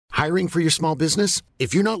Hiring for your small business?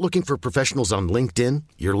 If you're not looking for professionals on LinkedIn,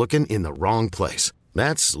 you're looking in the wrong place.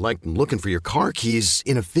 That's like looking for your car keys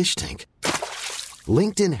in a fish tank.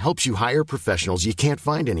 LinkedIn helps you hire professionals you can't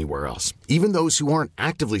find anywhere else, even those who aren't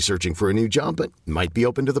actively searching for a new job but might be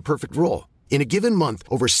open to the perfect role. In a given month,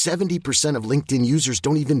 over 70% of LinkedIn users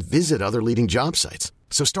don't even visit other leading job sites.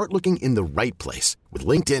 So start looking in the right place. With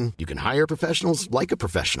LinkedIn, you can hire professionals like a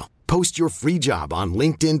professional. Post your free job on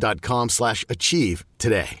linkedin.com/achieve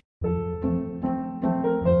today.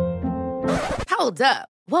 Hold up.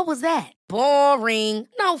 What was that? Boring.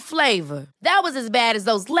 No flavor. That was as bad as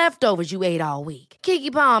those leftovers you ate all week.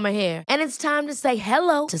 Keke Palmer here. And it's time to say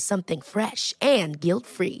hello to something fresh and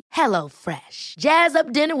guilt-free. Hello Fresh. Jazz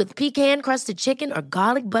up dinner with pecan-crusted chicken or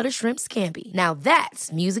garlic butter shrimp scampi. Now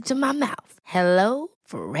that's music to my mouth. Hello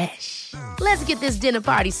Fresh. Let's get this dinner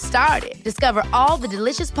party started. Discover all the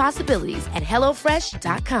delicious possibilities at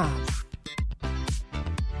hellofresh.com.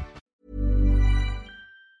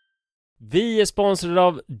 Vi är sponsrade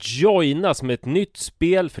av Joina som är ett nytt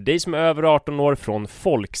spel för dig som är över 18 år från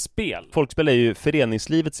Folkspel. Folkspel är ju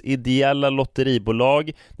föreningslivets ideella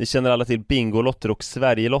lotteribolag. Ni känner alla till Bingolotter och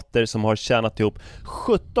Sverigelotter som har tjänat ihop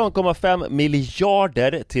 17,5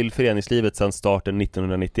 miljarder till föreningslivet sedan starten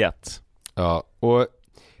 1991. Ja, och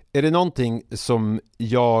är det någonting som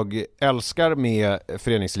jag älskar med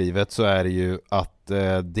föreningslivet så är det ju att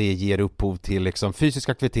det ger upphov till liksom fysisk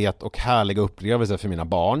aktivitet och härliga upplevelser för mina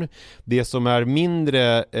barn. Det som är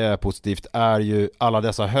mindre positivt är ju alla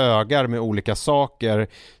dessa högar med olika saker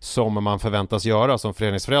som man förväntas göra som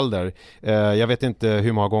föreningsförälder. Jag vet inte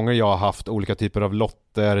hur många gånger jag har haft olika typer av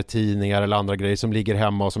lotter, tidningar eller andra grejer som ligger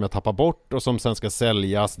hemma och som jag tappar bort och som sen ska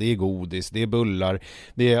säljas. Det är godis, det är bullar,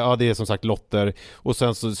 det är som sagt lotter, och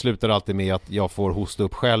sen så slutar det alltid med att jag får hosta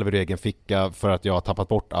upp själv ur egen ficka för att jag har tappat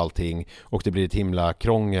bort allting och det blir ett himla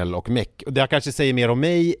krångel och meck. Och det kanske säger mer om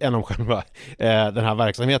mig än om själva den här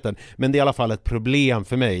verksamheten, men det är i alla fall ett problem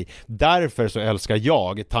för mig. Därför så älskar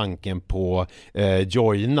jag tanken på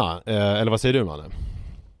Joina. Eller vad säger du, Manne?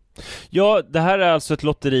 Ja, det här är alltså ett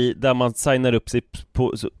lotteri där man signar upp sig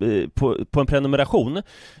på en prenumeration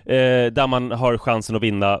där man har chansen att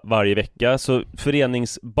vinna varje vecka. Så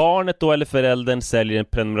föreningsbarnet då eller föräldern säljer en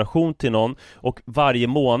prenumeration till någon och varje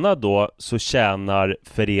månad då så tjänar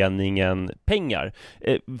föreningen pengar.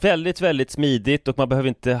 Väldigt, väldigt smidigt och man behöver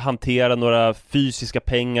inte hantera några fysiska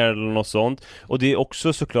pengar eller något sånt. Och det är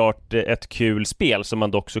också såklart ett kul spel som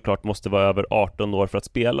man dock såklart måste vara över 18 år för att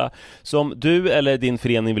spela. Så om du eller din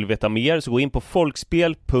förening vill veta mer så gå in på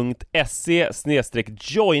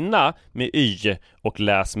folkspel.se/joina med y och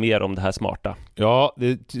läs mer om det här smarta. Ja,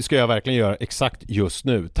 det ska jag verkligen göra exakt just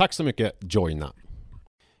nu. Tack så mycket, Joina.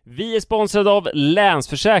 Vi är sponsrade av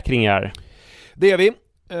Länsförsäkringar. Det är vi.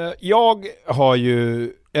 Jag har ju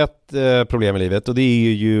ett problem i livet och det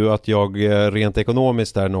är ju att jag rent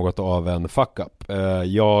ekonomiskt är något av en fuck-up.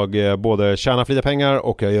 Jag både tjänar för lite pengar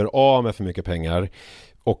och jag gör av med för mycket pengar.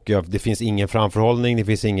 Och det finns ingen framförhållning, det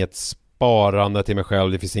finns inget sparande till mig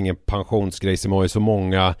själv, det finns ingen pensionsgrej som är så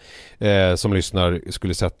många som lyssnar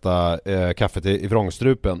skulle sätta kaffet i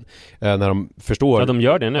vrångstrupen när de förstår. Ja, de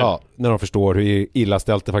gör det nu. Ja, när de förstår hur illa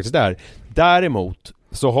ställt det faktiskt är. Däremot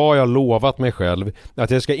så har jag lovat mig själv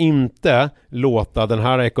att jag ska inte låta den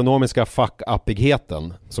här ekonomiska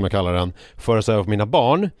fuck-uppigheten, som jag kallar den, föras över på mina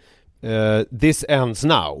barn. This ends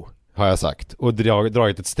now, har jag sagt, och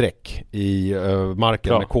dragit ett streck i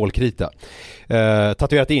marken med kolkrita.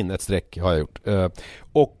 Tatuerat in ett streck har jag gjort.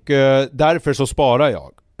 Och därför så sparar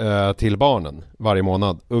jag till barnen varje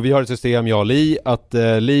månad. Och vi har ett system, jag och Li, att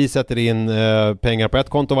Li sätter in pengar på ett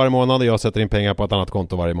konto varje månad och jag sätter in pengar på ett annat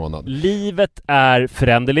konto varje månad. Livet är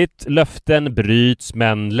föränderligt, löften bryts,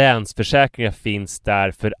 men Länsförsäkringar finns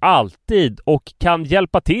där för alltid och kan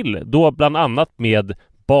hjälpa till, då bland annat med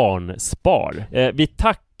barnspar. Vi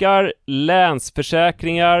tackar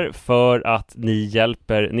Länsförsäkringar för att ni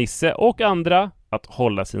hjälper Nisse och andra att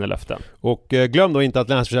hålla sina löften. Och glöm då inte att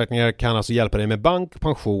Länsförsäkringar kan alltså hjälpa dig med bank,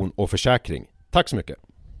 pension och försäkring. Tack så mycket.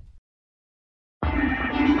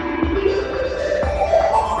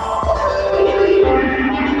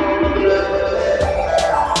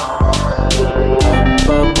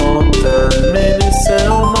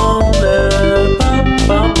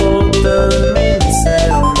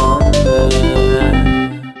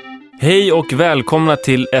 Hej och välkomna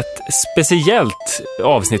till ett speciellt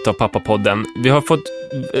avsnitt av Pappapodden. Vi har fått,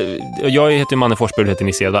 jag heter Manne Forsberg och heter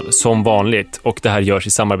Nisse Edvall, som vanligt. Och det här görs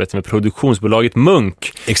i samarbete med produktionsbolaget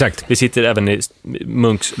Munk. Exakt. Vi sitter även i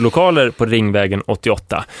Munks lokaler på Ringvägen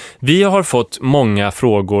 88. Vi har fått många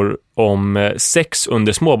frågor om sex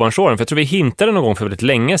under småbarnsåren. För jag tror vi hintade någon gång för väldigt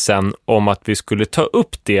länge sedan om att vi skulle ta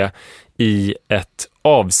upp det i ett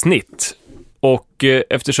avsnitt. Och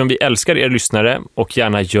eftersom vi älskar er lyssnare och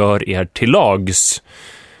gärna gör er till lags,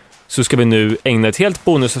 så ska vi nu ägna ett helt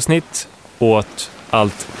bonusavsnitt åt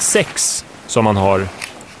allt sex som man har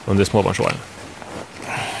under småbarnsåren.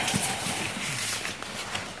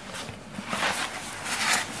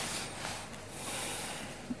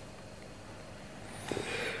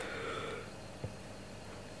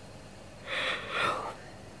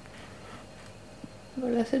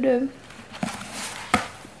 Vad läser du?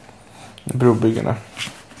 Brobyggarna.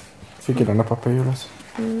 Fick jag den där pappa i julas.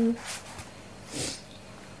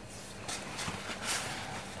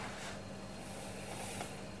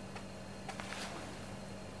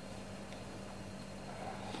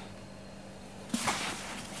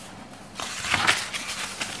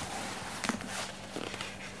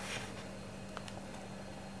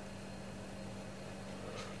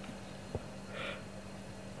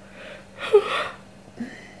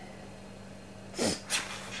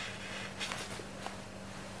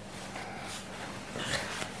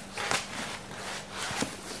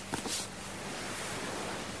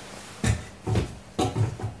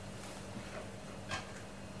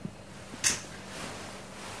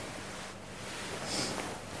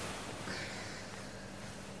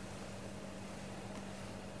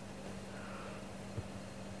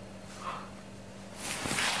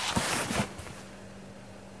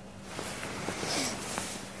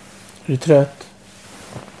 Är du trött?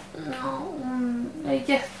 Ja, jag är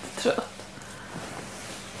jättetrött.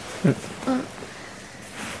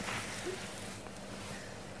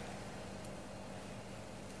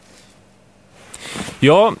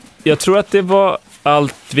 Ja, jag tror att det var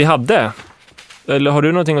allt vi hade. Eller har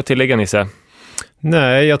du någonting att tillägga, Nisse?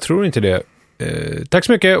 Nej, jag tror inte det. Tack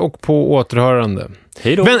så mycket och på återhörande.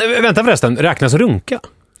 Hej då. Vänta förresten, räknas runka?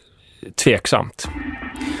 Tveksamt.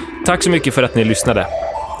 Tack så mycket för att ni lyssnade.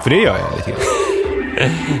 För det gör jag lite grann.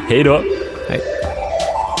 Hej då. Hej.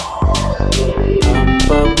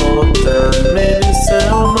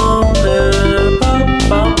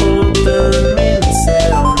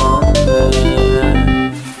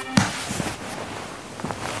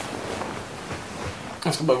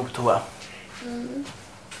 Jag ska bara gå på toa.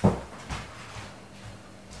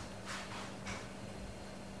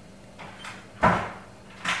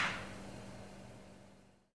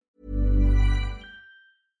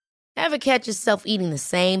 Ever catch yourself eating the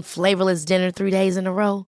same flavorless dinner 3 days in a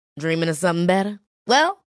row? Dreaming of something better?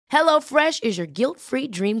 Well, HelloFresh is your guilt-free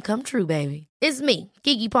dream come true, baby. It's me,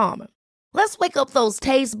 Keke Palmer. Let's wake up those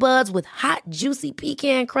taste buds with hot, juicy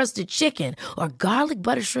pecan-crusted chicken or garlic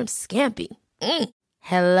butter shrimp scampi.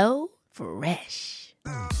 Hello Fresh.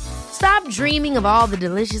 Stop dreaming of all the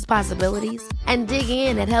delicious possibilities and dig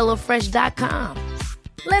in at HelloFresh.com.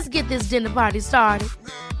 Let's get this dinner party started.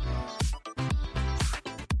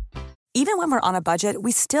 Even when we're on a budget,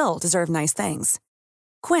 we still deserve nice things.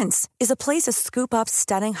 Quince is a place to scoop up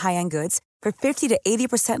stunning high-end goods for 50 to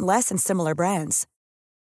 80% less than similar brands.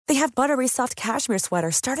 They have buttery soft cashmere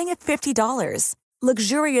sweaters starting at $50,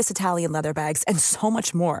 luxurious Italian leather bags, and so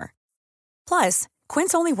much more. Plus,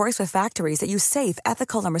 Quince only works with factories that use safe,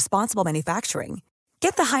 ethical, and responsible manufacturing.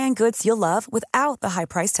 Get the high-end goods you'll love without the high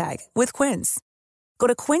price tag with Quince. Go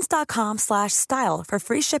to quince.com/style for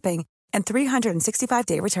free shipping and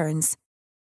 365-day returns.